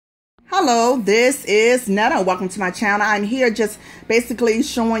Hello, this is Netta. Welcome to my channel. I'm here just basically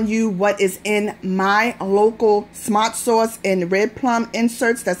showing you what is in my local Smart Source and Red Plum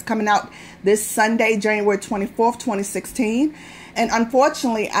inserts that's coming out this Sunday, January 24th, 2016. And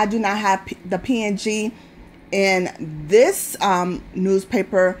unfortunately, I do not have the PNG in this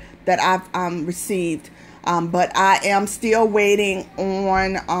newspaper that I've received. But I am still waiting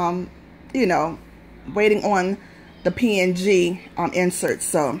on, waiting on the PNG insert.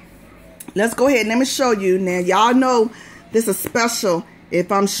 So let's go ahead and let me show you. Now, y'all know this is special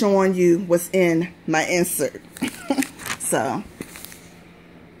if I'm showing you what's in my insert. So,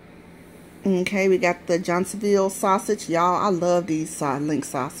 okay, we got the Johnsonville sausage. Y'all, I love these link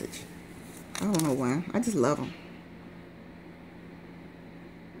sausage. I don't know why. I just love them.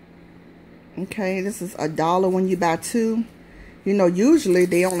 Okay, this is $1 when you buy two. You know, usually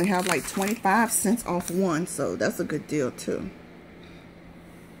they only have like 25 cents off one, so that's a good deal too.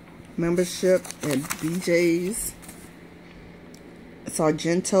 Membership at BJ's,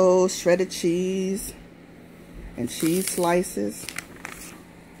 Sargento shredded cheese and cheese slices.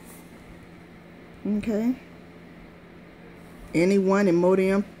 Okay. Anyone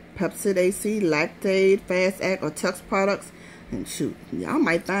Imodium, Pepsid AC, Lactate, Fast Act, or Tux products. And shoot, y'all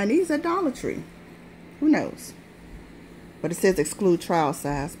might find these at Dollar Tree. Who knows? But it says exclude trial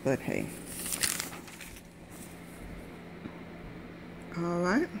size, but hey.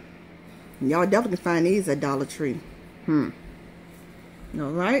 Alright. Y'all definitely find these at Dollar Tree.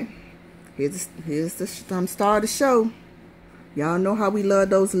 Alright. Here's the star of the show. Y'all know how we love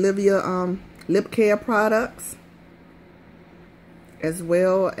those Livia lip care products, as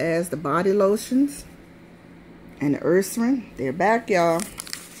well as the body lotions and the Ursarin. They're back, y'all.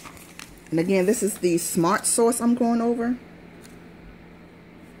 And again, this is the Smart Source I'm going over.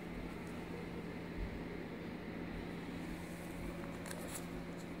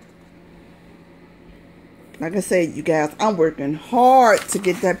 Like I said, you guys, I'm working hard to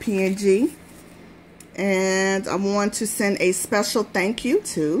get that PNG. And I want to send a special thank you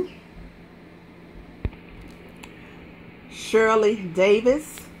to Shirley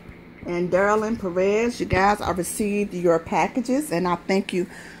Davis and Darlene Perez. You guys, I received your packages and I thank you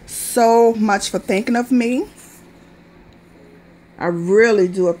so much for thinking of me. I really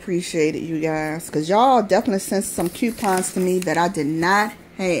do appreciate it, you guys, because y'all definitely sent some coupons to me that I did not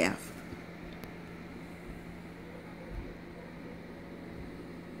have.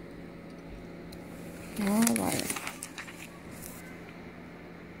 All right.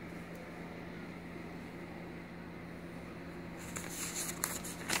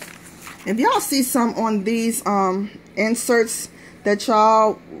 If y'all see some on these inserts that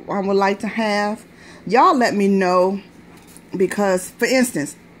y'all would like to have, y'all let me know, because for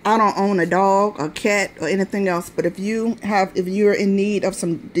instance, I don't own a dog, a cat, or anything else, but if you're in need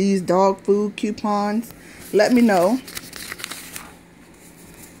of these dog food coupons, let me know.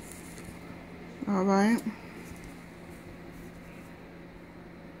 All right.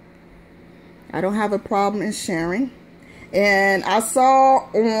 I don't have a problem in sharing. And I saw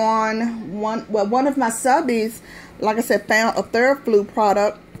on one of my subbies, like I said, found a Theraflu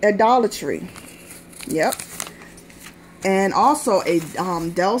product at Dollar Tree. Yep. And also a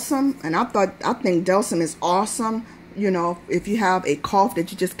Delsum, and I think Delsum is awesome. You know, if you have a cough that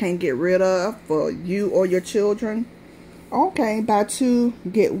you just can't get rid of for you or your children. Okay, buy two,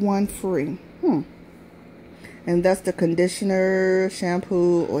 get one free. And that's the conditioner,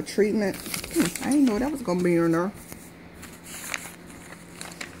 shampoo, or treatment. I didn't know that was gonna be in there.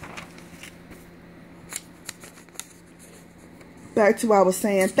 Back to what I was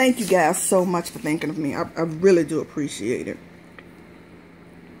saying. Thank you guys so much for thinking of me. I really do appreciate it.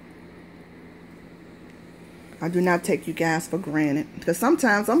 I do not take you guys for granted. Because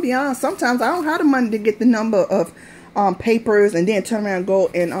sometimes, I'm be honest, sometimes I don't have the money to get the number of papers and then turn around and go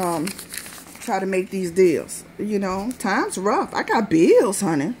and try to make these deals. You know, time's rough. I got bills,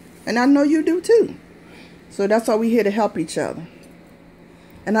 honey. And I know you do too. So that's why we're here to help each other.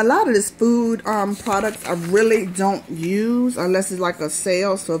 And a lot of this food products I really don't use unless it's like a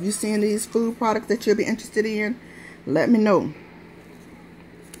sale. So if you're seeing these food products that you'll be interested in, let me know.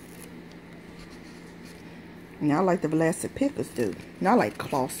 And I like the Vlasic pickles, dude. And I like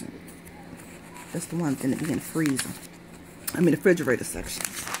Clausen. That's the ones that be in the freezer. I mean the refrigerator section.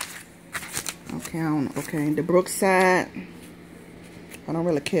 Okay, okay, the Brookside. I don't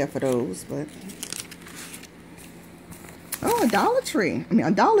really care for those, but oh, a Dollar Tree. I mean,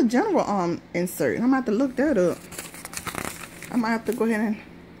 a Dollar General insert. I'm gonna have to look that up. I might have to go ahead and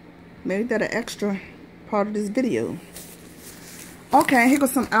make that an extra part of this video. Okay, here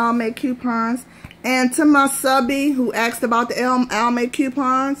goes some Almay coupons. And to my subby who asked about the Almay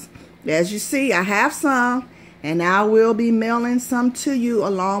coupons, As you see, I have some, and I will be mailing some to you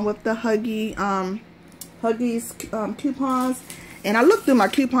along with the Huggies coupons. And I looked through my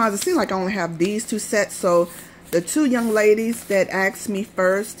coupons. It seems like I only have these 2 sets. So the 2 young ladies that asked me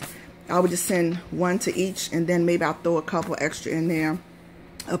first, I would just send 1 to each, and then maybe I'll throw a couple extra in there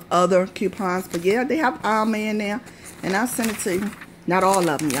of other coupons. But yeah, they have Alma in there, and I'll send it to you. Not all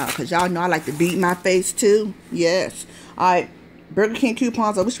of them, y'all, because y'all know I like to beat my face too. Yes. All right, Burger King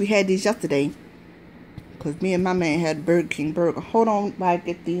coupons. I wish we had these yesterday, because me and my man had Burger King burger. Hold on while I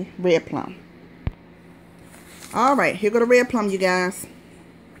get the red plum. All right, here go the red plum, you guys.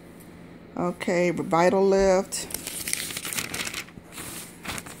 Okay, Vital Lift.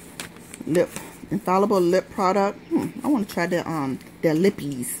 Infallible lip product. I want to try their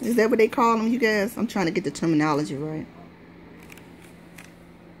lippies. Is that what they call them, you guys? I'm trying to get the terminology right.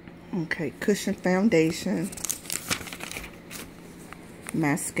 Okay, cushion foundation.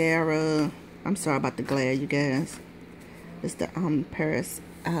 Mascara. I'm sorry about the glare, you guys. It's the Paris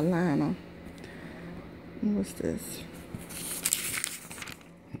eyeliner. What's this?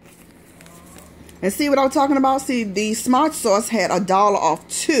 And see what I'm talking about? See, the Smart Sauce had $1 off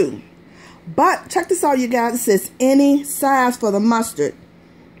too. But check this out, you guys. It says any size for the mustard.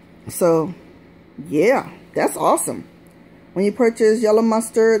 So, yeah, that's awesome. When you purchase yellow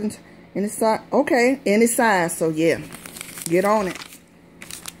mustard, any size, okay, any size. So, yeah, get on it.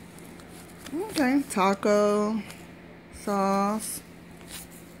 Okay, taco sauce.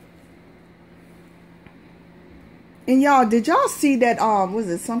 And y'all, did y'all see that, was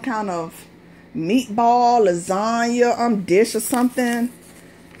it some kind of meatball, lasagna, dish or something?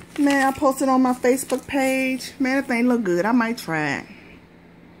 Man, I posted on my Facebook page. Man, that thing look good. I might try it.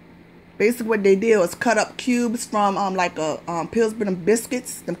 Basically, what they did was cut up cubes from like a Pillsbury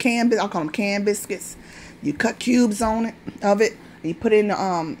biscuits, them canned. I call them canned biscuits. You cut cubes of it, and you put it in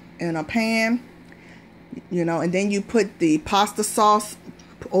a pan, you know, and then you put the pasta sauce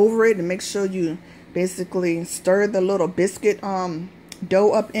over it, and make sure you basically stir the little biscuit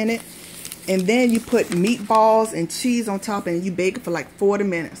dough up in it. And then you put meatballs and cheese on top, and you bake it for like 40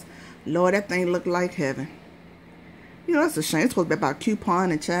 minutes. Lord, that thing looked like heaven. You know, that's a shame. It's supposed to be about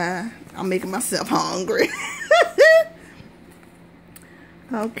coupon and child. I'm making myself hungry.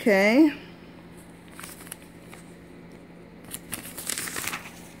 Okay.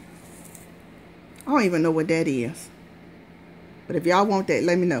 I don't even know what that is. But if y'all want that,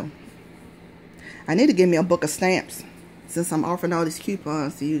 let me know. I need to give me a book of stamps, since I'm offering all these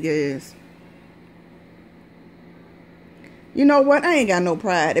coupons to you guys. You know what? I ain't got no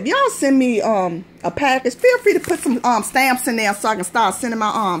pride. If y'all send me a package, feel free to put some stamps in there so I can start sending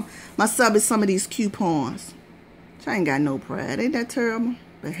my my subbies some of these coupons. I ain't got no pride. Ain't that terrible?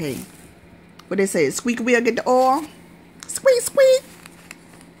 But hey, what they say? Squeak wheel get the oil. Squeak, squeak.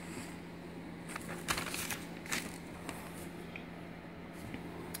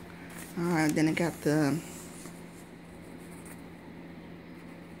 Alright, then I got the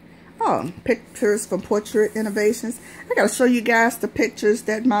pictures from Portrait Innovations. I gotta show you guys the pictures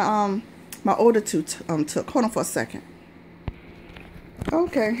that my my older 2 took. Hold on for a second.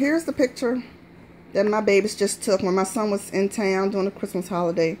 Okay, here's the picture that my babies just took when my son was in town during the Christmas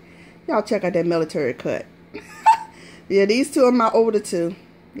holiday. Y'all check out that military cut. Yeah, these 2 are my older 2.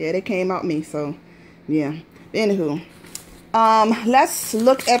 Yeah, they came out me, so yeah. Anywho, let's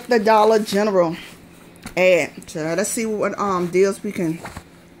look at the Dollar General ad. Let's see what deals we can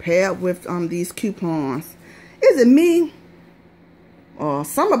pair with these coupons. Is it me? Or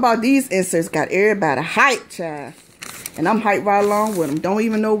something about these inserts got everybody hyped, child. And I'm hyped right along with them. Don't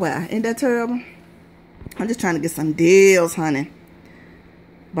even know why. Ain't that terrible? I'm just trying to get some deals, honey.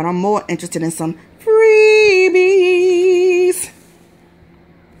 But I'm more interested in some freebies.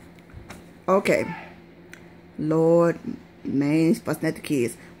 Okay. Lord, man, fussing at the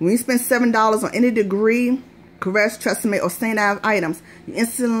kids. When you spend $7 on any degree, Caress, Tresemme, or St. Ives items, you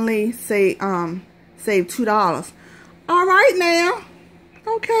instantly save $2. All right now.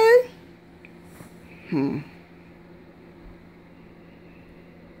 Okay.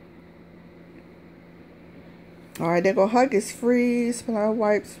 All right, there go Huggies free supply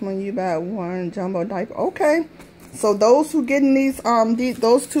wipes when you buy 1 jumbo diaper. Okay. So those who getting these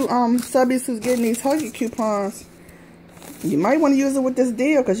those 2 subbies who's getting these Huggy coupons, you might want to use it with this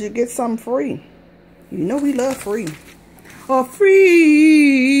deal because you get something free. You know we love free. Oh, free.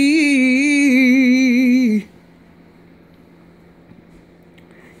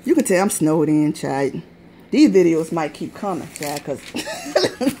 You can tell I'm snowed in, child. These videos might keep coming, child, because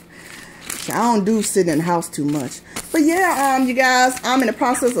I don't do sitting in the house too much. But yeah, you guys, I'm in the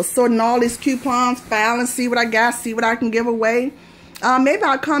process of sorting all these coupons, filing, see what I got, see what I can give away. maybe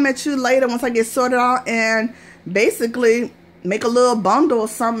I'll come at you later once I get sorted out and basically make a little bundle or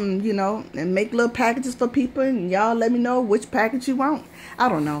something, you know, and make little packages for people, and y'all let me know which package you want. I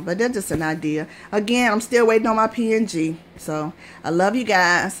don't know, but that's just an idea. Again, I'm still waiting on my PNG. So I love you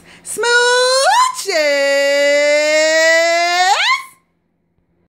guys. Smooches!